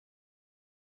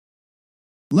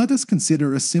Let us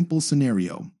consider a simple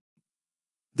scenario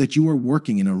that you are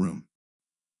working in a room.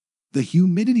 The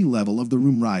humidity level of the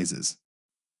room rises.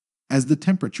 As the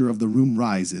temperature of the room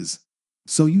rises,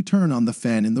 so you turn on the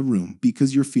fan in the room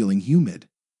because you're feeling humid.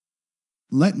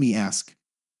 Let me ask,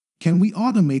 can we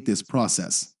automate this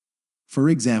process? For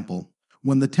example,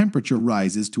 when the temperature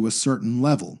rises to a certain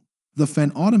level, the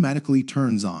fan automatically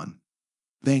turns on.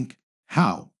 Think,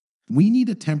 how? We need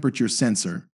a temperature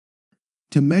sensor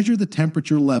to measure the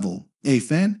temperature level, a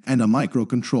fan and a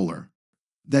microcontroller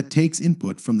that takes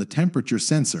input from the temperature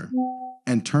sensor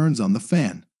and turns on the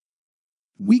fan.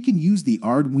 We can use the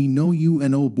Arduino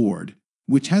UNO board,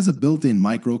 which has a built-in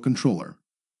microcontroller.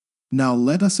 Now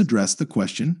let us address the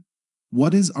question,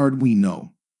 what is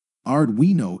Arduino?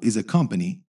 Arduino is a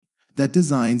company that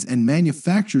designs and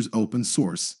manufactures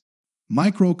open-source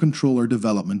microcontroller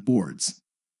development boards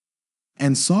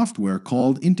and software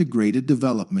called Integrated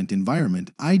Development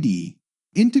Environment IDE.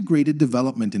 Integrated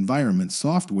Development Environment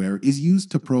software is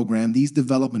used to program these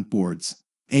development boards.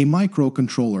 A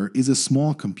microcontroller is a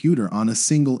small computer on a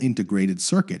single integrated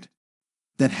circuit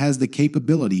that has the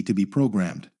capability to be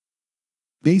programmed.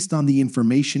 Based on the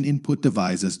information input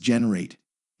devices generate,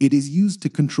 it is used to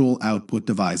control output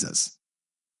devices.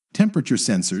 Temperature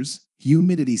sensors,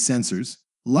 humidity sensors,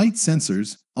 light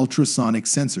sensors, ultrasonic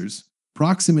sensors,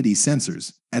 proximity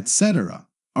sensors, etc.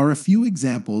 are a few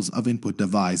examples of input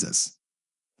devices.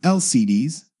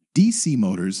 LCDs, DC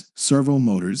motors, servo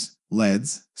motors,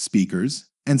 LEDs, speakers,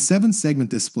 and 7-segment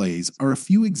displays are a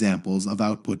few examples of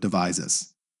output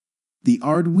devices. The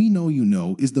Arduino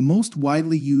UNO is the most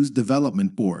widely used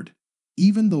development board,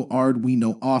 even though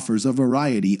Arduino offers a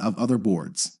variety of other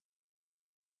boards.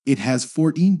 It has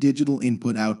 14 digital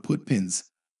input-output pins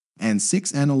and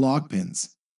 6 analog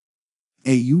pins,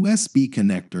 a USB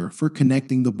connector for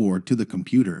connecting the board to the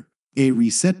computer, a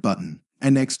reset button,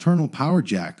 an external power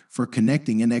jack for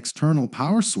connecting an external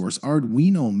power source.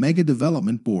 Arduino Mega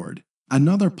Development Board.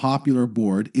 Another popular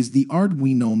board is the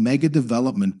Arduino Mega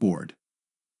Development Board.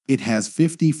 It has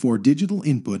 54 digital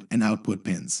input and output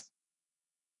pins,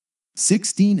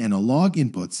 16 analog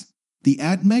inputs. The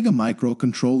Mega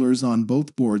microcontrollers on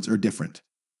both boards are different.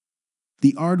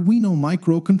 The Arduino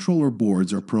microcontroller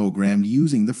boards are programmed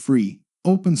using the free,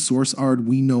 open-source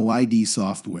Arduino IDE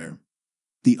software.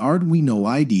 The Arduino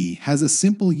IDE has a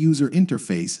simple user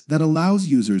interface that allows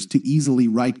users to easily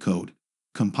write code,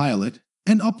 compile it,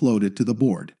 and upload it to the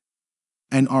board.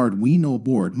 An Arduino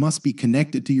board must be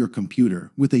connected to your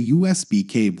computer with a USB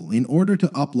cable in order to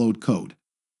upload code.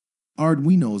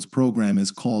 Arduino's program is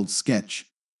called Sketch.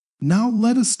 Now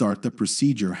let us start the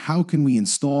procedure. How can we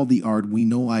install the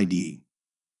Arduino IDE?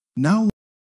 Now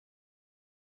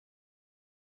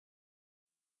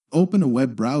open a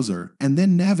web browser and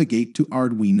then navigate to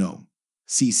Arduino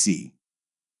CC.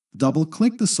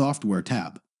 Double-click the Software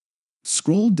tab.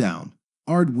 Scroll down.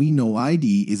 Arduino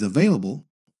IDE is available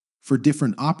for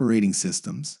different operating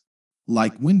systems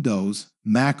like Windows,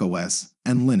 macOS,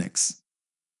 and Linux.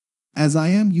 As I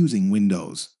am using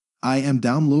Windows, I am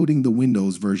downloading the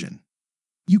Windows version.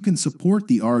 You can support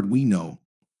the Arduino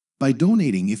by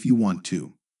donating if you want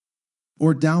to,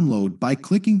 or download by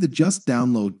clicking the Just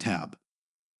Download tab.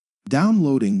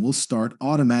 Downloading will start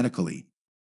automatically.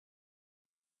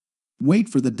 Wait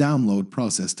for the download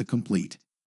process to complete.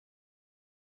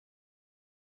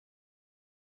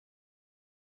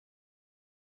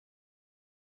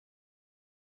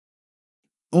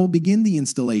 Begin the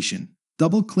installation.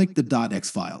 Double-click the .x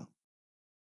file.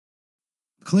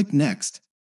 Click Next.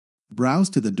 Browse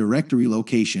to the directory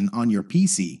location on your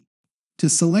PC to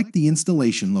select the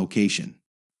installation location.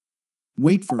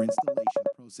 Wait for installation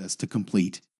process to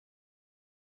complete.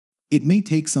 It may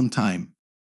take some time.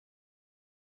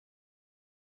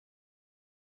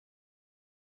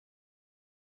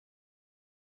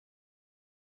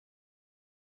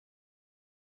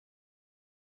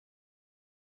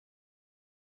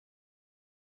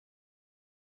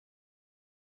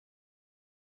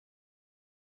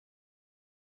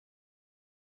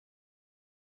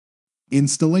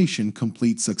 Installation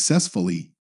complete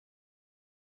successfully.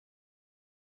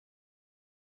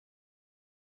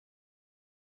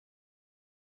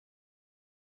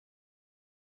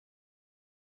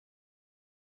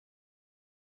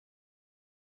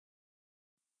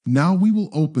 Now we will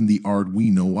open the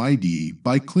Arduino IDE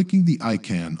by clicking the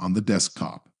icon on the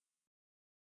desktop.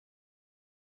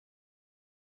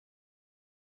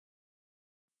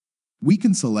 We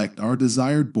can select our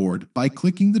desired board by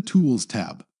clicking the Tools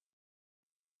tab.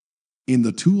 In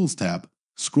the Tools tab,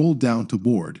 scroll down to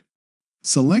Board.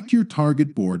 Select your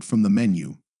target board from the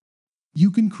menu.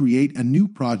 You can create a new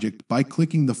project by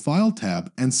clicking the File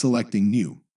tab and selecting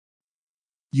New.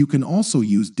 You can also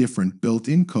use different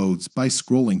built-in codes by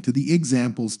scrolling to the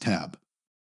Examples tab.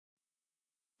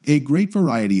 A great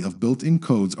variety of built-in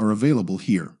codes are available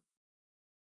here.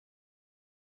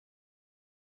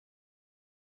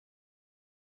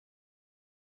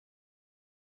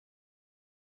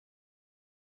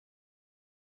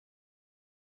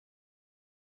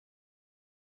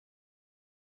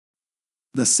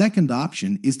 The second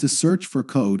option is to search for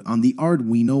code on the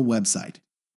Arduino website.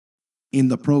 In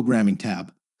the Programming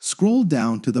tab, scroll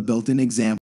down to the built-in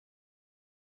example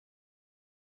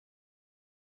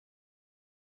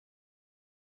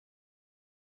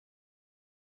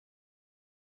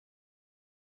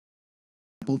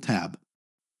tab.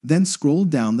 Then scroll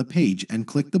down the page and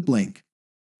click the blink.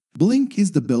 Blink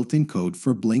is the built-in code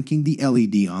for blinking the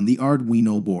LED on the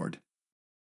Arduino board.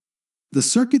 The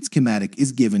circuit schematic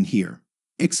is given here,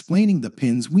 explaining the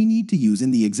pins we need to use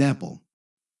in the example.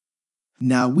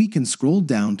 Now we can scroll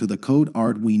down to the code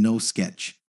Arduino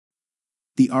sketch.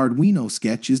 The Arduino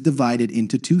sketch is divided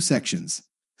into two sections,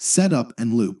 setup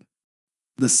and loop.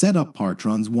 The setup part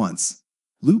runs once.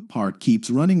 Loop part keeps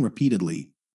running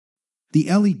repeatedly. The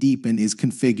LED pin is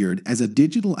configured as a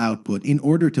digital output in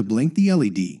order to blink the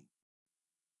LED.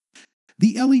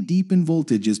 The LED pin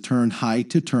voltage is turned high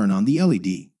to turn on the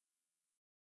LED.